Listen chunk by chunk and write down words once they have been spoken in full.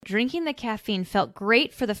drinking the caffeine felt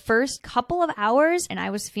great for the first couple of hours, and I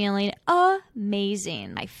was feeling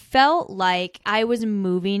amazing. I felt like I was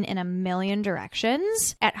moving in a million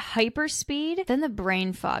directions at hyper speed. Then the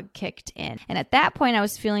brain fog kicked in. And at that point, I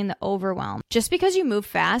was feeling the overwhelm. Just because you move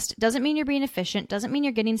fast doesn't mean you're being efficient, doesn't mean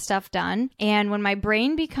you're getting stuff done. And when my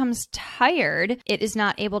brain becomes tired, it is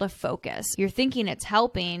not able to focus. You're thinking it's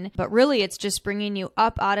helping, but really it's just bringing you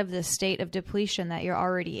up out of the state of depletion that you're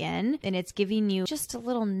already in. And it's giving you just a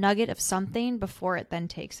little nugget of something before it then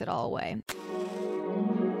takes it all away.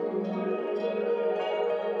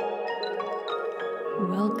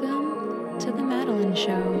 Welcome to the Madeline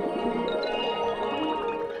Show.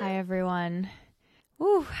 Hi, everyone.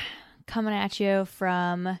 Woo, coming at you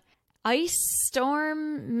from Ice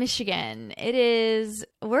Storm, Michigan.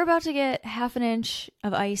 We're about to get half an inch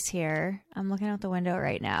of ice here. I'm looking out the window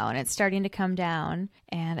right now, and it's starting to come down,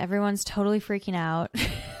 and everyone's totally freaking out.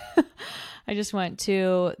 I just went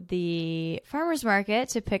to the farmer's market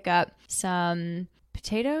to pick up some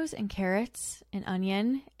potatoes and carrots and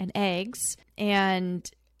onion and eggs, and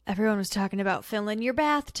everyone was talking about filling your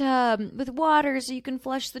bathtub with water so you can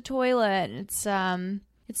flush the toilet. It's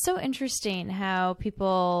so interesting how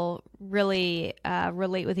people really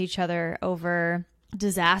relate with each other over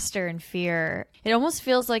disaster and fear. It almost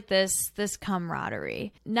feels like this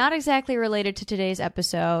camaraderie. Not exactly related to today's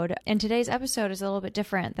episode. And today's episode is a little bit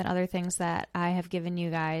different than other things that I have given you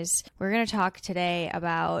guys. We're going to talk today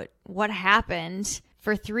about what happened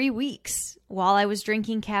for 3 weeks while I was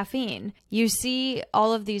drinking caffeine. You see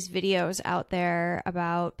all of these videos out there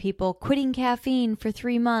about people quitting caffeine for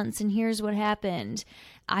 3 months, and here's what happened.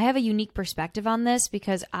 I have a unique perspective on this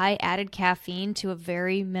because I added caffeine to a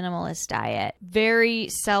very minimalist diet. Very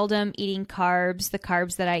seldom eating carbs. The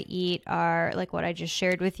carbs that I eat are like what I just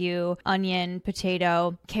shared with you: onion,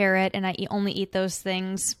 potato, carrot, and I only eat those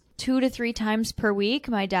things 2 to 3 times per week.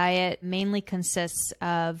 My diet mainly consists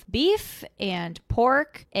of beef and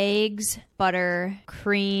pork, eggs, butter,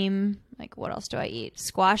 cream. Like, what else do I eat?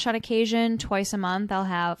 Squash on occasion, twice a month.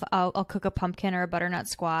 I'll cook a pumpkin or a butternut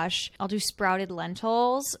squash. I'll do sprouted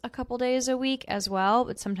lentils a couple days a week as well,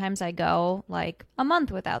 but sometimes I go like a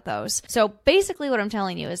month without those. So basically what I'm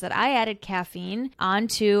telling you is that I added caffeine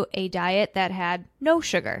onto a diet that had no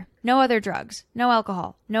sugar, no other drugs, no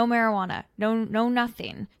alcohol, no marijuana, no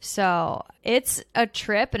nothing. So it's a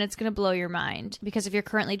trip, and it's going to blow your mind, because if you're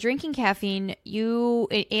currently drinking caffeine, you're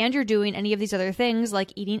doing any of these other things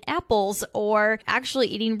like eating apples or actually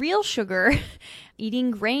eating real sugar,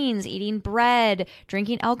 eating grains, eating bread,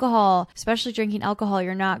 drinking alcohol, especially drinking alcohol,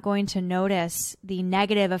 you're not going to notice the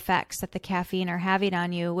negative effects that the caffeine are having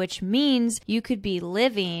on you, which means you could be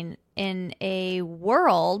living in a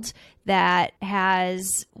world that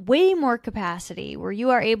has way more capacity, where you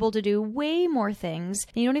are able to do way more things,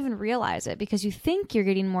 and you don't even realize it because you think you're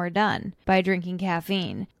getting more done by drinking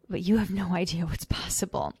caffeine, but you have no idea what's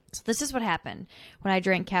possible. So this is what happened when I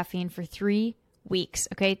drank caffeine for 3 weeks.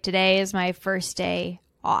 Okay, today is my first day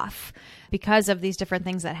off because of these different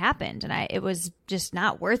things that happened, and it was just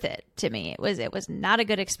not worth it to me. It was not a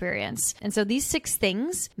good experience. And so these 6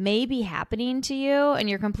 things may be happening to you and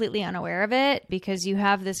you're completely unaware of it because you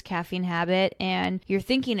have this caffeine habit and you're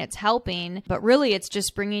thinking it's helping, but really it's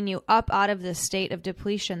just bringing you up out of the state of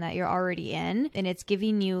depletion that you're already in, and it's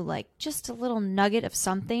giving you like just a little nugget of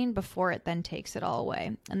something before it then takes it all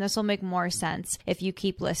away. And this will make more sense if you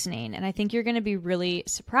keep listening. And I think you're going to be really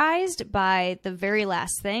surprised by the very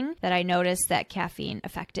last thing that I noticed that caffeine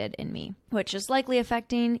affected in me, which is likely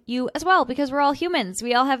affecting you as well, because we're all humans.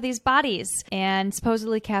 We all have these bodies, and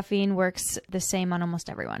supposedly caffeine works the same on almost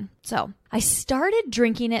everyone. So I started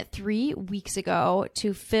drinking it 3 weeks ago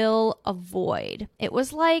to fill a void. It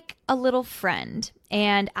was like a little friend.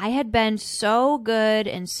 And I had been so good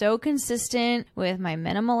and so consistent with my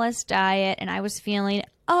minimalist diet, and I was feeling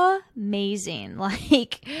amazing.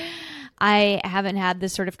 Like, I haven't had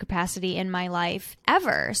this sort of capacity in my life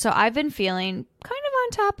ever. So I've been feeling kind of on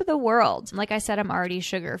top of the world. Like I said, I'm already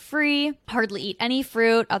sugar-free, hardly eat any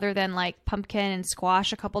fruit other than like pumpkin and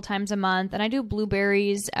squash a couple times a month. And I do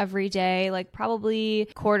blueberries every day, like probably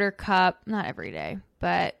quarter cup, not every day,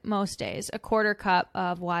 but most days, a quarter cup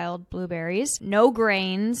of wild blueberries. No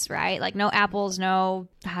grains, right? Like no apples, no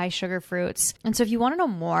high sugar fruits. And so if you want to know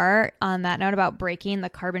more on that note about breaking the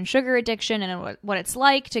carb and sugar addiction and what it's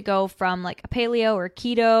like to go from like a paleo or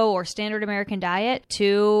keto or standard American diet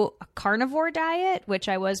to a carnivore diet, which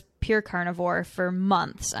I was pure carnivore for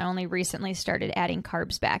months. I only recently started adding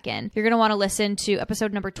carbs back in. You're going to want to listen to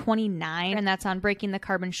episode number 29, and that's on breaking the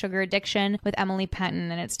carb and sugar addiction with Emily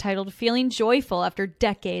Penton, and it's titled Feeling Joyful After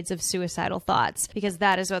Decades of Suicidal Thoughts, because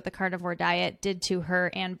that is what the carnivore diet did to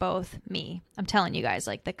her and both me. I'm telling you guys,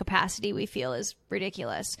 like, the capacity we feel is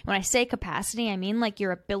ridiculous. When I say capacity, I mean like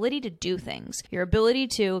your ability to do things, your ability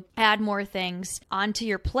to add more things onto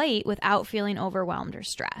your plate without feeling overwhelmed or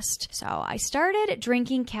stressed. So I started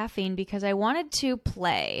drinking caffeine because I wanted to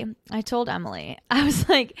play. I told Emily, I was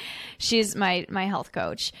like, she's my health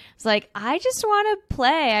coach. It's like, I just want to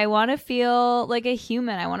play. I want to feel like a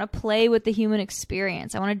human. I want to play with the human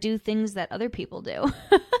experience. I want to do things that other people do.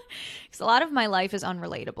 Because a lot of my life is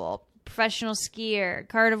unrelatable. Professional skier,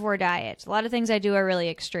 carnivore diet. A lot of things I do are really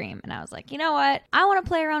extreme. And I was like, you know what? I want to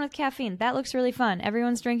play around with caffeine. That looks really fun.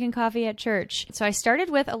 Everyone's drinking coffee at church. So I started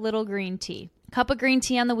with a little green tea. Cup of green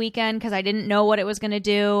tea on the weekend because I didn't know what it was going to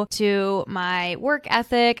do to my work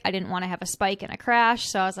ethic. I didn't want to have a spike and a crash.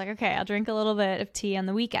 So I was like, okay, I'll drink a little bit of tea on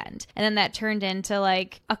the weekend. And then that turned into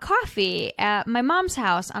like a coffee at my mom's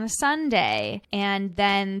house on a Sunday. And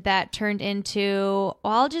then that turned into,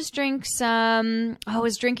 well, I'll just drink some, I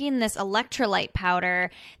was drinking this electrolyte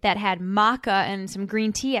powder that had maca and some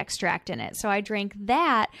green tea extract in it. So I drank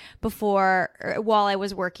that while I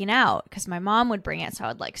was working out because my mom would bring it. So I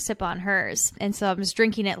would like sip on hers. And so I was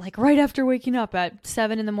drinking it like right after waking up at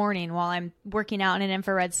 7 a.m. while I'm working out in an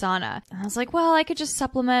infrared sauna. And I was like, well, I could just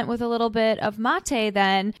supplement with a little bit of mate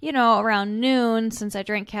then, around noon, since I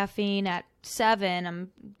drank caffeine at 7.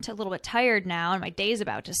 I'm a little bit tired now and my day's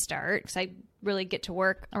about to start because I really get to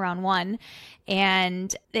work around 1.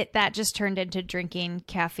 And that just turned into drinking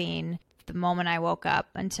caffeine the moment I woke up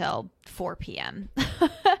until 4 p.m.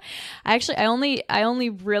 I only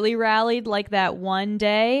really rallied like that one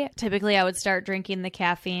day. Typically, I would start drinking the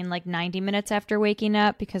caffeine like 90 minutes after waking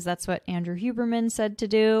up because that's what Andrew Huberman said to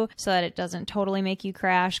do so that it doesn't totally make you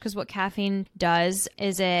crash. Because what caffeine does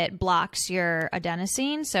is it blocks your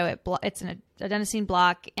adenosine. So it's an adenosine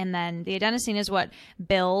block, and then the adenosine is what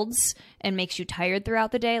builds and makes you tired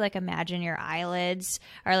throughout the day. Like imagine your eyelids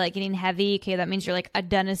are like getting heavy. Okay, that means your like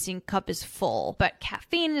adenosine cup is full. But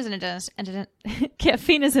caffeine is an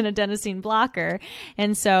adenosine blocker,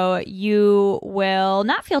 and so you will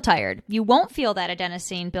not feel tired. You won't feel that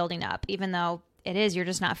adenosine building up, even though it is, you're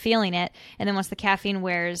just not feeling it. And then once the caffeine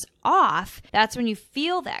wears off, that's when you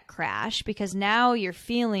feel that crash because now you're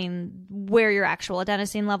feeling where your actual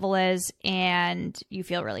adenosine level is and you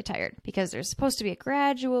feel really tired because there's supposed to be a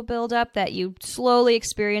gradual buildup that you slowly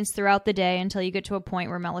experience throughout the day until you get to a point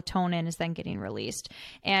where melatonin is then getting released.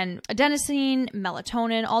 And adenosine,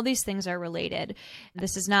 melatonin, all these things are related.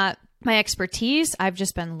 This is not my expertise. I've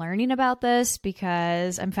just been learning about this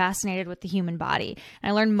because I'm fascinated with the human body.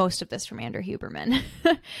 And I learned most of this from Andrew Huberman,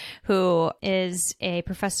 who is a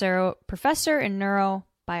professor in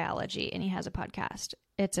neurobiology, and he has a podcast.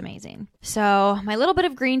 It's amazing. So my little bit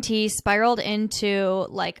of green tea spiraled into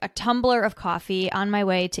like a tumbler of coffee on my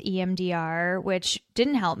way to EMDR, which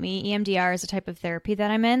didn't help me. EMDR is a type of therapy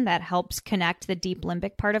that I'm in that helps connect the deep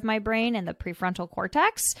limbic part of my brain and the prefrontal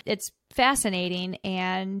cortex. It's fascinating,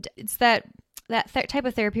 and it's that type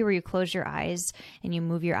of therapy where you close your eyes and you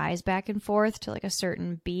move your eyes back and forth to like a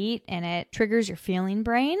certain beat, and it triggers your feeling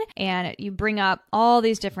brain, and you bring up all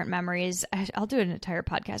these different memories. I'll do an entire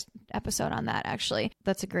podcast episode on that, actually.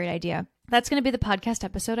 That's a great idea. That's going to be the podcast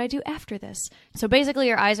episode I do after this. So basically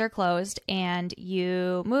your eyes are closed and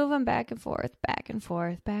you move them back and forth, back and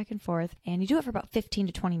forth, back and forth. And you do it for about 15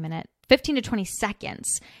 to 20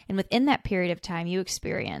 seconds. And within that period of time,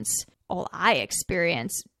 I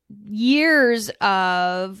experience years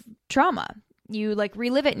of trauma. You like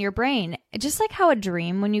relive it in your brain. Just like how a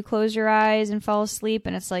dream, when you close your eyes and fall asleep,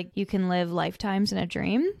 and it's like you can live lifetimes in a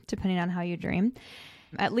dream, depending on how you dream.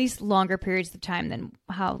 At least longer periods of time than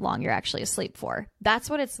how long you're actually asleep for. That's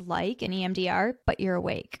what it's like in EMDR, but you're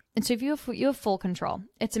awake. And so if you have full control,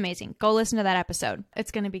 it's amazing. Go listen to that episode.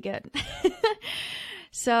 It's going to be good.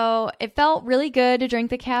 So it felt really good to drink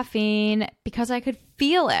the caffeine because I could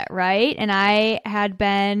feel it, right? And I had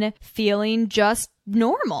been feeling just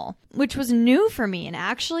normal, which was new for me and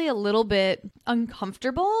actually a little bit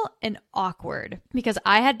uncomfortable and awkward because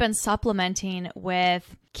I had been supplementing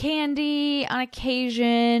with candy on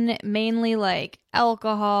occasion, mainly like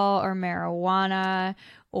alcohol or marijuana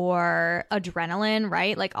or adrenaline,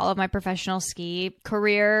 right? Like all of my professional ski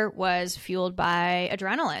career was fueled by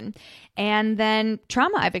adrenaline. And then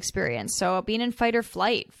trauma I've experienced. So being in fight or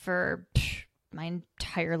flight for my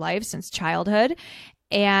entire life since childhood.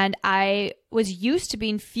 And I was used to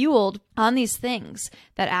being fueled on these things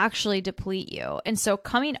that actually deplete you. And so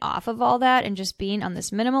coming off of all that and just being on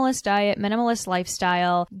this minimalist diet, minimalist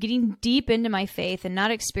lifestyle, getting deep into my faith and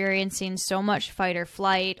not experiencing so much fight or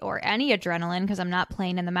flight or any adrenaline because I'm not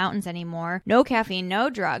playing in the mountains anymore, no caffeine, no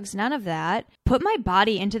drugs, none of that, put my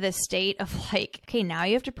body into this state of like, okay, now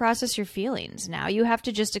you have to process your feelings. Now you have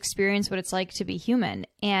to just experience what it's like to be human.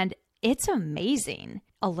 And it's amazing.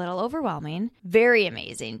 A little overwhelming, very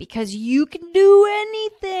amazing, because you can do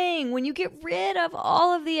anything when you get rid of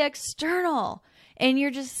all of the external and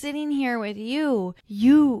you're just sitting here with you.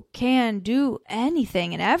 You can do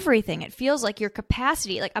anything and everything. It feels like your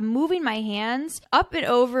capacity, like I'm moving my hands up and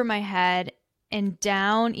over my head and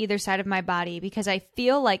down either side of my body because I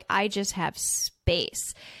feel like I just have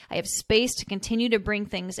space. I have space to continue to bring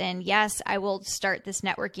things in. Yes, I will start this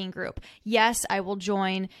networking group. Yes, I will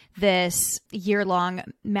join this year-long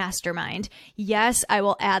mastermind. Yes, I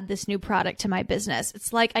will add this new product to my business.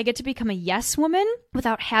 It's like I get to become a yes woman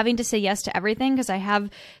without having to say yes to everything because I have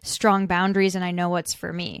strong boundaries and I know what's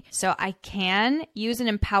for me. So I can use an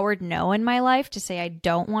empowered no in my life to say I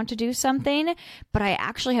don't want to do something, but I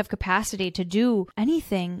actually have capacity to do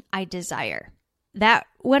anything I desire. That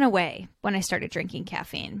went away when I started drinking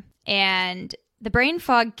caffeine, and the brain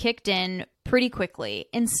fog kicked in pretty quickly.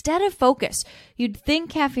 Instead of focus, you'd think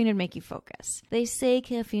caffeine would make you focus. They say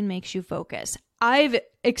caffeine makes you focus. I've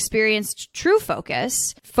experienced true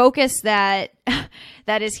focus that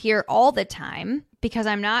that is here all the time because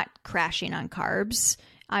I'm not crashing on carbs.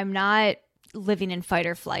 I'm not living in fight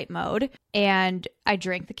or flight mode. And I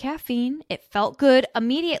drank the caffeine. It felt good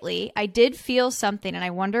immediately. I did feel something and I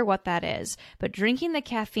wonder what that is. But drinking the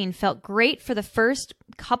caffeine felt great for the first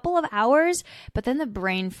couple of hours, but then the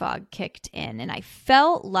brain fog kicked in and I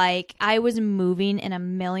felt like I was moving in a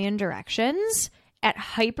million directions at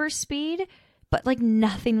hyper speed, but like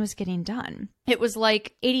nothing was getting done. It was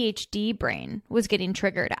like ADHD brain was getting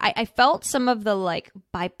triggered. I felt some of the like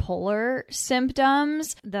bipolar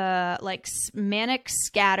symptoms, the like manic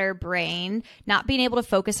scatter brain, not being able to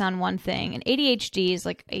focus on one thing. And ADHD is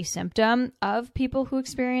like a symptom of people who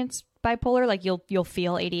experience bipolar. Like you'll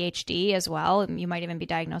feel ADHD as well. You might even be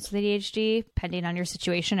diagnosed with ADHD, depending on your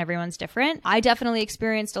situation. Everyone's different. I definitely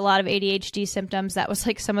experienced a lot of ADHD symptoms. That was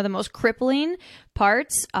like some of the most crippling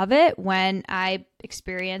parts of it when I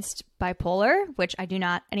experienced bipolar, which I do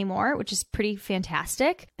not anymore, which is pretty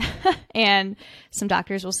fantastic. And some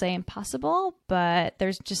doctors will say impossible, but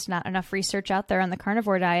there's just not enough research out there on the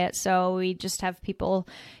carnivore diet. So we just have people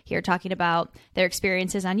here talking about their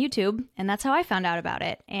experiences on YouTube. And that's how I found out about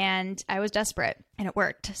it. And I was desperate and it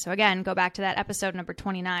worked. So again, go back to that episode number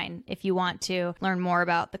 29 if you want to learn more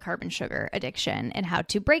about the carbon sugar addiction and how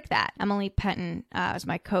to break that. Emily Penton was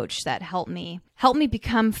my coach that helped me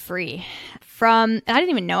become free from, I didn't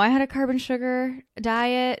even know I had a carbon sugar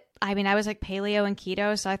diet. I mean, I was like paleo and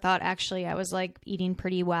keto, so I thought actually I was like eating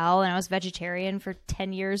pretty well, and I was vegetarian for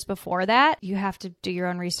 10 years before that. You have to do your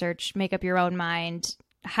own research, make up your own mind.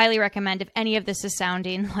 Highly recommend, if any of this is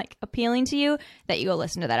sounding like appealing to you, that you go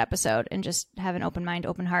listen to that episode and just have an open mind,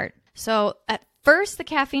 open heart. So at first, the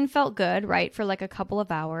caffeine felt good, right, for like a couple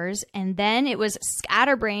of hours. And then it was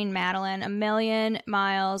scatterbrain Madeline, a million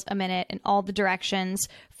miles a minute in all the directions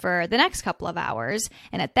for the next couple of hours.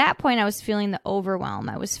 And at that point, I was feeling the overwhelm.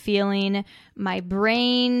 I was feeling my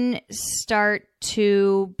brain start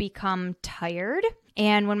to become tired.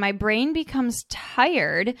 And when my brain becomes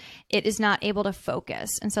tired, it is not able to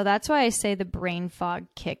focus. And so that's why I say the brain fog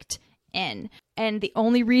kicked in. And the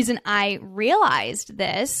only reason I realized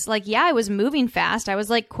this, like, yeah, I was moving fast. I was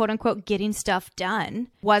like, quote unquote, getting stuff done.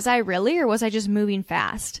 Was I really, or was I just moving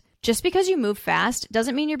fast? Just because you move fast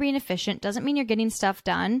doesn't mean you're being efficient, doesn't mean you're getting stuff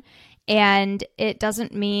done. And it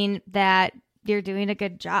doesn't mean that you're doing a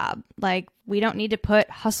good job. Like, we don't need to put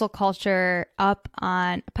hustle culture up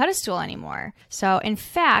on a pedestal anymore. So in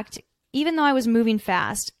fact, even though I was moving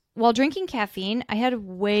fast, while drinking caffeine, I had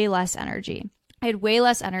way less energy.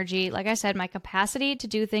 Like I said, my capacity to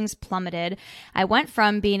do things plummeted. I went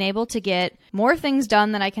from being able to get more things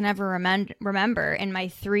done than I can ever remember in my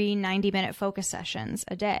 3 90-minute focus sessions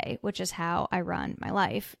a day, which is how I run my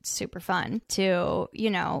life. It's super fun to,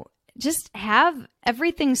 just have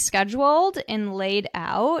everything scheduled and laid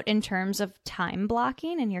out in terms of time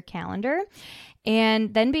blocking in your calendar,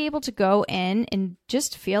 and then be able to go in and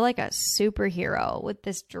just feel like a superhero with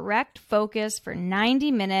this direct focus for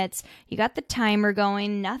 90 minutes. You got the timer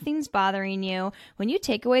going, nothing's bothering you. When you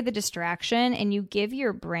take away the distraction and you give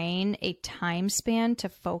your brain a time span to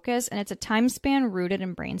focus, and it's a time span rooted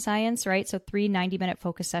in brain science, right? So 3 90-minute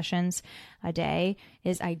focus sessions a day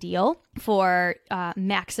is ideal for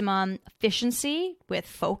maximum efficiency energy, with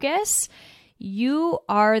focus, you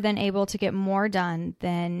are then able to get more done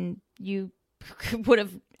than you would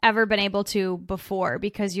have ever been able to before,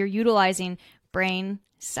 because you're utilizing brain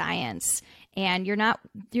science. And you're not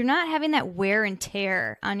having that wear and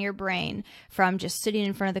tear on your brain from just sitting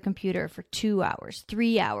in front of the computer for 2 hours,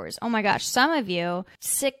 3 hours. Oh my gosh, some of you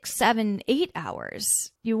 6, 7, 8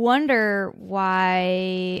 hours. You wonder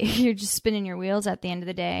why you're just spinning your wheels at the end of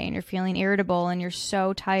the day and you're feeling irritable and you're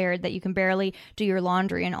so tired that you can barely do your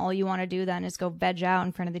laundry, and all you want to do then is go veg out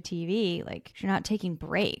in front of the TV. Like, you're not taking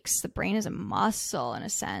breaks. The brain is a muscle in a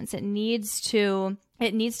sense. It needs to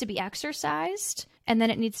be exercised, and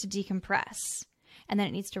then it needs to decompress. And then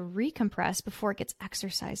it needs to recompress before it gets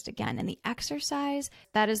exercised again. And the exercise,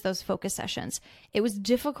 that is those focus sessions. It was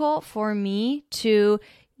difficult for me to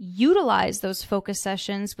utilize those focus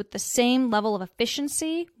sessions with the same level of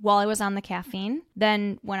efficiency while I was on the caffeine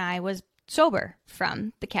than when I was sober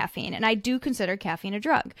from the caffeine. And I do consider caffeine a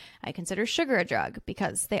drug. I consider sugar a drug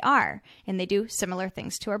because they are, and they do similar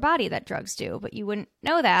things to our body that drugs do. But you wouldn't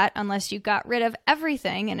know that unless you got rid of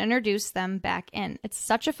everything and introduced them back in. It's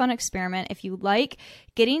such a fun experiment. If you like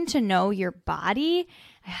getting to know your body,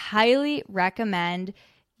 I highly recommend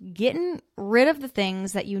getting rid of the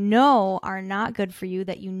things that you know are not good for you,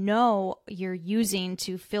 that you know you're using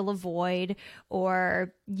to fill a void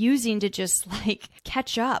or using to just like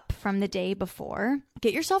catch up from the day before.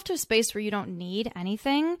 Get yourself to a space where you don't need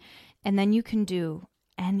anything, and then you can do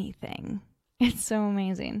anything. It's so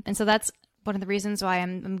amazing. And so that's one of the reasons why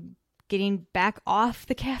I'm getting back off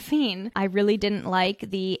the caffeine. I really didn't like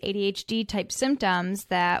the ADHD type symptoms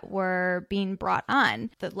that were being brought on,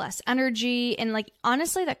 the less energy, and like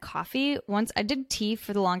honestly that coffee, once I did tea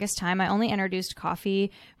for the longest time, I only introduced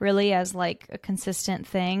coffee really as like a consistent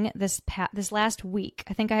thing this last week.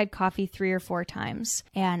 I think I had coffee 3 or 4 times,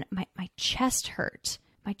 and my chest hurt.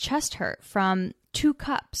 My chest hurt from 2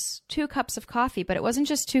 cups of coffee. But it wasn't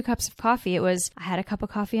just 2 cups of coffee. It was, I had a cup of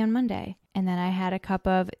coffee on Monday, and then I had a cup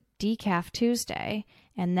of decaf Tuesday,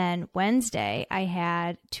 and then Wednesday I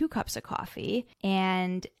had 2 cups of coffee,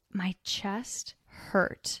 and my chest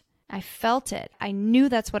hurt. I felt it. I knew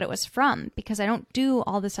that's what it was from because I don't do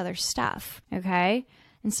all this other stuff. Okay.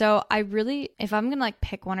 And so I really, if I'm going to like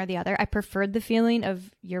pick one or the other, I preferred the feeling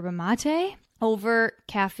of yerba mate over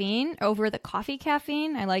caffeine, over the coffee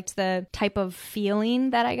caffeine. I liked the type of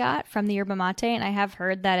feeling that I got from the yerba mate. And I have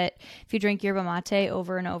heard that if you drink yerba mate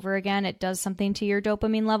over and over again, it does something to your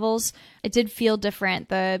dopamine levels. It did feel different.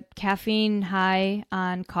 The caffeine high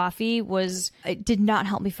on coffee it did not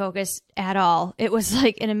help me focus at all. It was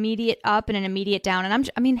like an immediate up and an immediate down.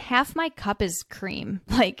 And half my cup is cream,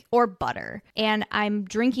 or butter. And I'm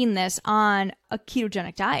drinking this on a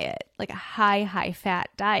ketogenic diet, like a high fat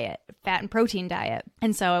diet, fat and protein diet.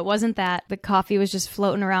 And so it wasn't that the coffee was just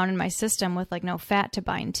floating around in my system with like no fat to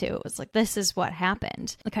bind to. It was like, this is what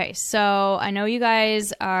happened. Okay. So I know you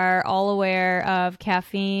guys are all aware of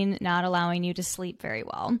caffeine not allowing you to sleep very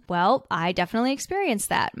well. Well, I definitely experienced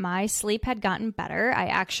that. My sleep had gotten better. I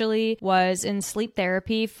actually was in sleep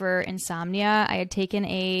therapy for insomnia. I had taken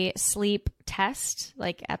a sleep test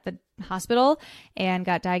at the hospital and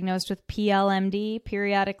got diagnosed with PLMD,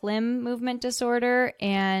 periodic limb movement disorder,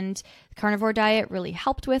 and the carnivore diet really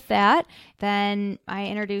helped with that. Then I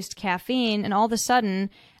introduced caffeine, and all of a sudden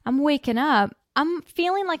I'm waking up. I'm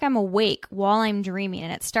feeling like I'm awake while I'm dreaming,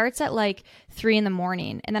 and it starts at 3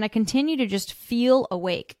 a.m. And then I continue to just feel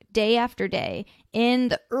awake day after day in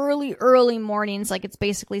the early mornings, like it's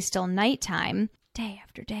basically still nighttime, day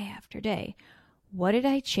after day after day. What did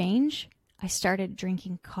I change? I started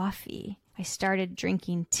drinking coffee. I started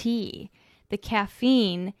drinking tea. The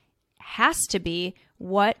caffeine has to be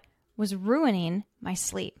what was ruining my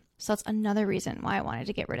sleep. So that's another reason why I wanted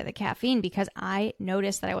to get rid of the caffeine, because I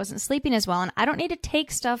noticed that I wasn't sleeping as well. And I don't need to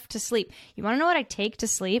take stuff to sleep. You want to know what I take to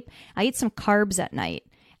sleep? I eat some carbs at night.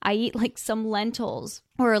 I eat some lentils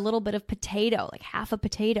or a little bit of potato, like half a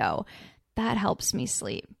potato. That helps me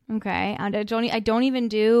sleep. Okay. I don't even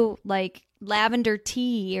do lavender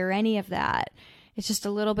tea or any of that. It's just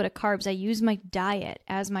a little bit of carbs. I use my diet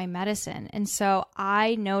as my medicine. And so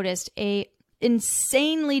I noticed a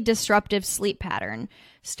insanely disruptive sleep pattern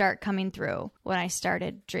start coming through when I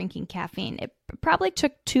started drinking caffeine. It probably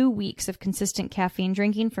took 2 weeks of consistent caffeine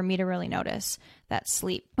drinking for me to really notice that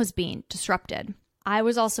sleep was being disrupted. I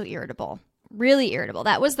was also irritable. Really irritable.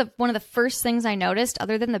 That was one of the first things I noticed,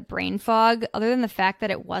 other than the brain fog, other than the fact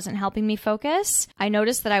that it wasn't helping me focus. I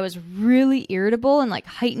noticed that I was really irritable and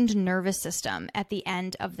heightened nervous system at the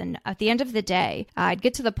end of the day. I'd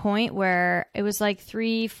get to the point where it was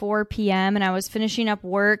 3, 4 p.m. and I was finishing up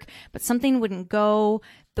work, but something wouldn't go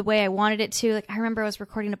the way I wanted it to. Like, I remember I was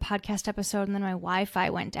recording a podcast episode and then my Wi-Fi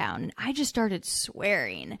went down and I just started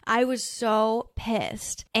swearing. I was so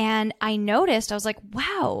pissed. And I noticed, I was like,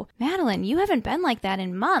 wow, Madeline, you haven't been like that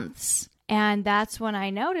in months. And that's when I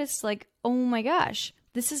noticed, like, oh my gosh,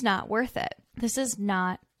 this is not worth it. This is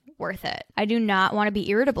not worth it. I do not want to be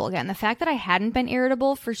irritable again. The fact that I hadn't been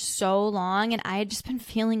irritable for so long and I had just been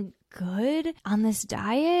feeling good on this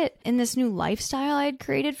diet, in this new lifestyle I had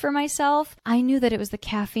created for myself, I knew that it was the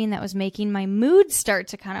caffeine that was making my mood start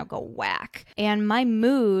to kind of go whack. And my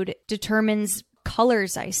mood determines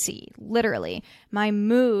colors I see, literally. My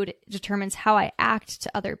mood determines how I act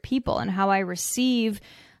to other people and how I receive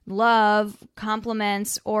love,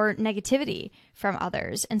 compliments, or negativity from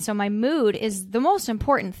others. And so my mood is the most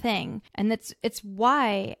important thing. And it's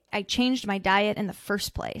why I changed my diet in the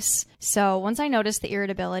first place. So once I noticed the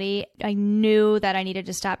irritability, I knew that I needed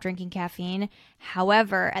to stop drinking caffeine.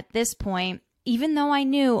 However, at this point, even though I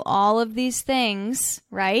knew all of these things,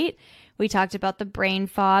 right? We talked about the brain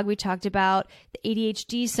fog. We talked about the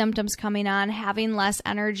ADHD symptoms coming on, having less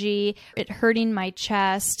energy, it hurting my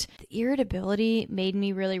chest. The irritability made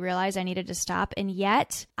me really realize I needed to stop. And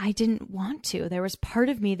yet I didn't want to. There was part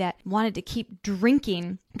of me that wanted to keep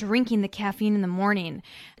drinking the caffeine in the morning.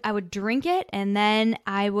 I would drink it and then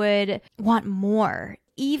I would want more.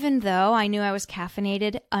 Even though I knew I was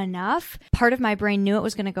caffeinated enough, part of my brain knew it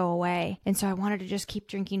was going to go away. And so I wanted to just keep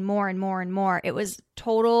drinking more and more and more. It was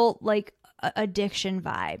total like addiction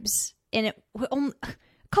vibes. And it only a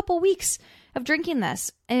couple weeks of drinking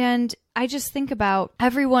this. And I just think about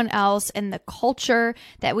everyone else and the culture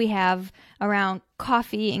that we have around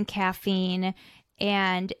coffee and caffeine,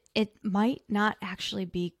 and it might not actually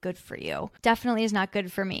be good for you. Definitely is not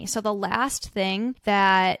good for me. So the last thing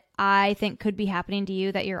that I think could be happening to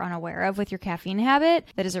you that you're unaware of with your caffeine habit,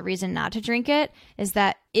 that is a reason not to drink it, is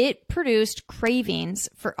that it produced cravings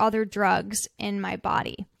for other drugs in my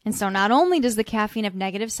body. And so not only does the caffeine have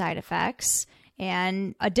negative side effects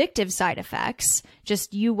and addictive side effects,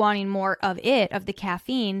 just you wanting more of it, of the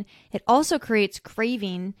caffeine, it also creates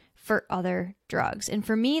craving for other drugs. And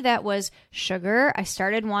for me, that was sugar. I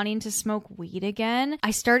started wanting to smoke weed again.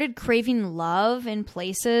 I started craving love in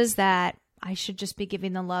places that I should just be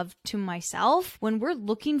giving the love to myself. When we're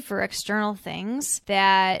looking for external things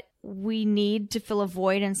that we need to fill a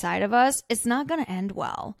void inside of us, it's not going to end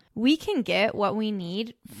well. We can get what we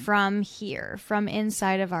need from here, from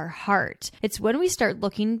inside of our heart. It's when we start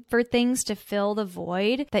looking for things to fill the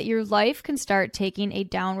void that your life can start taking a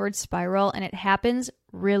downward spiral, and it happens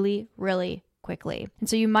really, really quickly. And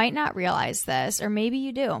so you might not realize this, or maybe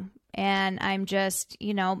you do. And I'm just,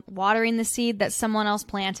 watering the seed that someone else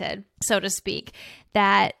planted, so to speak,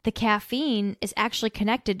 that the caffeine is actually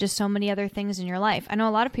connected to so many other things in your life. I know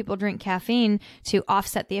a lot of people drink caffeine to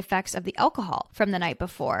offset the effects of the alcohol from the night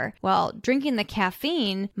before. Well, drinking the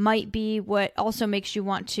caffeine might be what also makes you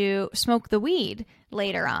want to smoke the weed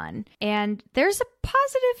later on. And there's a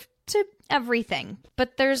positive to everything,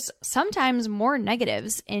 but there's sometimes more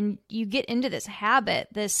negatives, and you get into this habit,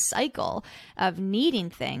 this cycle of needing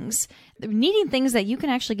things that you can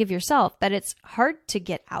actually give yourself, that it's hard to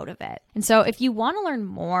get out of it. And so if you want to learn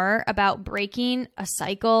more about breaking a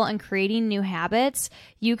cycle and creating new habits,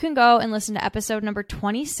 you can go and listen to episode number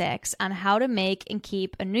 26 on how to make and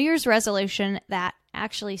keep a New Year's resolution that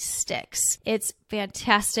actually sticks. It's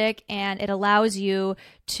fantastic, and it allows you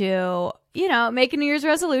to make a New Year's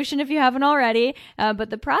resolution if you haven't already. But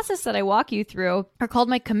the process that I walk you through are called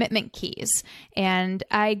my commitment keys. And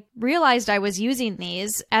I realized I was using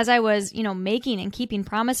these as I was, making and keeping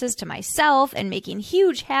promises to myself and making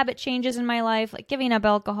huge habit changes in my life, like giving up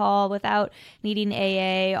alcohol without needing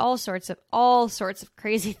AA, all sorts of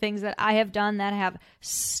crazy things that I have done that have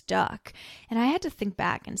stuck. And I had to think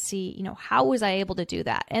back and see, how was I able to do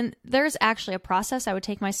that? And there's actually a process I would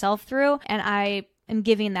take myself through, and I am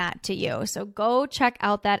giving that to you. So go check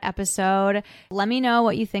out that episode. Let me know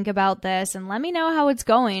what you think about this, and let me know how it's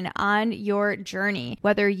going on your journey.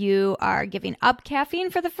 Whether you are giving up caffeine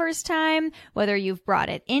for the first time, whether you've brought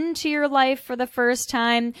it into your life for the first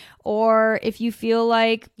time, or if you feel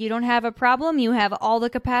like you don't have a problem, you have all the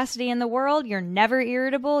capacity in the world, you're never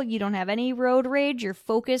irritable, you don't have any road rage, your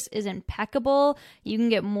focus is impeccable, you can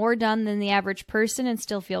get more done than the average person and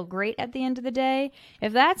still feel great at the end of the day.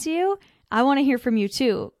 If that's you, I want to hear from you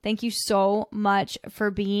too. Thank you so much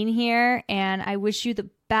for being here, and I wish you the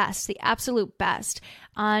best, the absolute best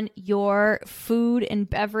on your food and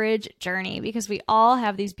beverage journey, because we all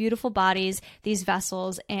have these beautiful bodies, these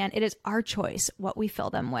vessels, and it is our choice what we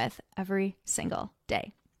fill them with every single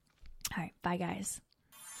day. All right, bye guys.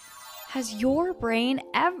 Has your brain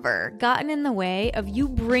ever gotten in the way of you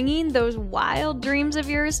bringing those wild dreams of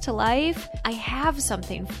yours to life? I have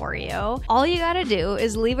something for you. All you gotta do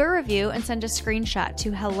is leave a review and send a screenshot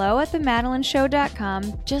to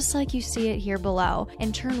hello@themadelineshow.com, just like you see it here below,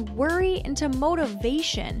 and turn worry into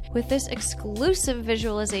motivation with this exclusive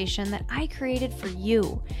visualization that I created for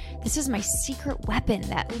you. This is my secret weapon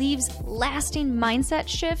that leaves lasting mindset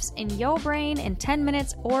shifts in your brain in 10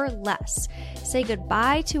 minutes or less. Say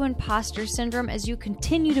goodbye to imposter syndrome as you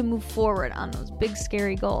continue to move forward on those big,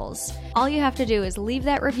 scary goals. All you have to do is leave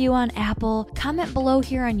that review on Apple, comment below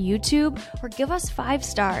here on YouTube, or give us 5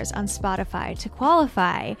 stars on Spotify to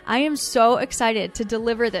qualify. I am so excited to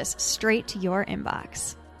deliver this straight to your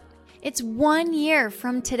inbox. It's 1 year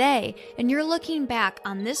from today, and you're looking back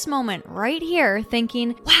on this moment right here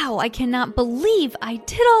thinking, wow, I cannot believe I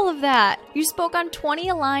did all of that. You spoke on 20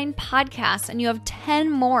 Align podcasts, and you have 10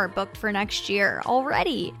 more booked for next year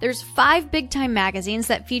already. There's 5 big-time magazines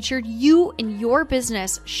that featured you and your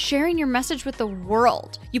business sharing your message with the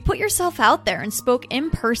world. You put yourself out there and spoke in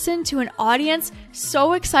person to an audience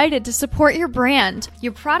so excited to support your brand.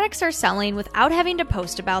 Your products are selling without having to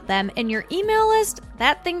post about them, and your email list,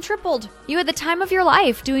 that thing tripled. You had the time of your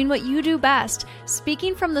life doing what you do best,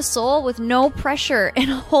 speaking from the soul with no pressure and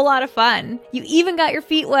a whole lot of fun. You even got your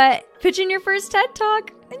feet wet, pitching your first TED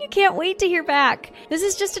Talk, and you can't wait to hear back. This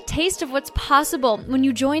is just a taste of what's possible when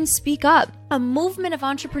you join Speak Up, a movement of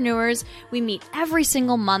entrepreneurs. We meet every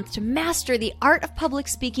single month to master the art of public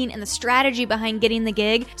speaking and the strategy behind getting the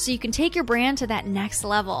gig so you can take your brand to that next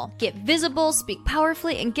level. Get visible, speak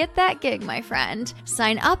powerfully, and get that gig, my friend.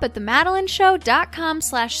 Sign up at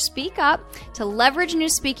themadelineshow.com/speakup to leverage new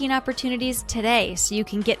speaking opportunities today so you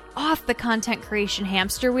can get off the content creation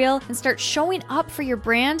hamster wheel and start showing up for your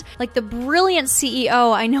brand like the brilliant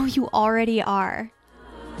CEO I know you already are.